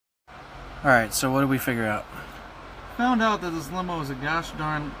Alright, so what did we figure out? Found out that this limo is a gosh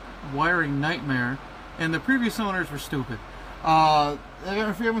darn wiring nightmare, and the previous owners were stupid.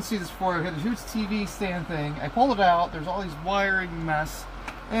 If you haven't seen this before, I had a huge TV stand thing. I pulled it out. There's all these wiring mess,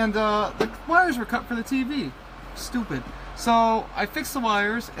 and the wires were cut for the TV. Stupid. So I fixed the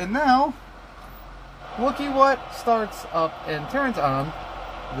wires, and now looky what starts up and turns on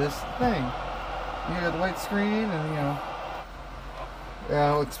this thing. You got the white screen, and you know, yeah, I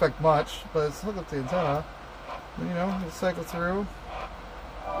don't expect much, but it's hooked up to the antenna. You know, you cycle through.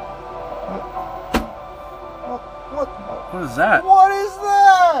 What is that? What is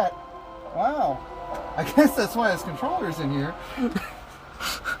that? Wow. I guess that's why there's controllers in here.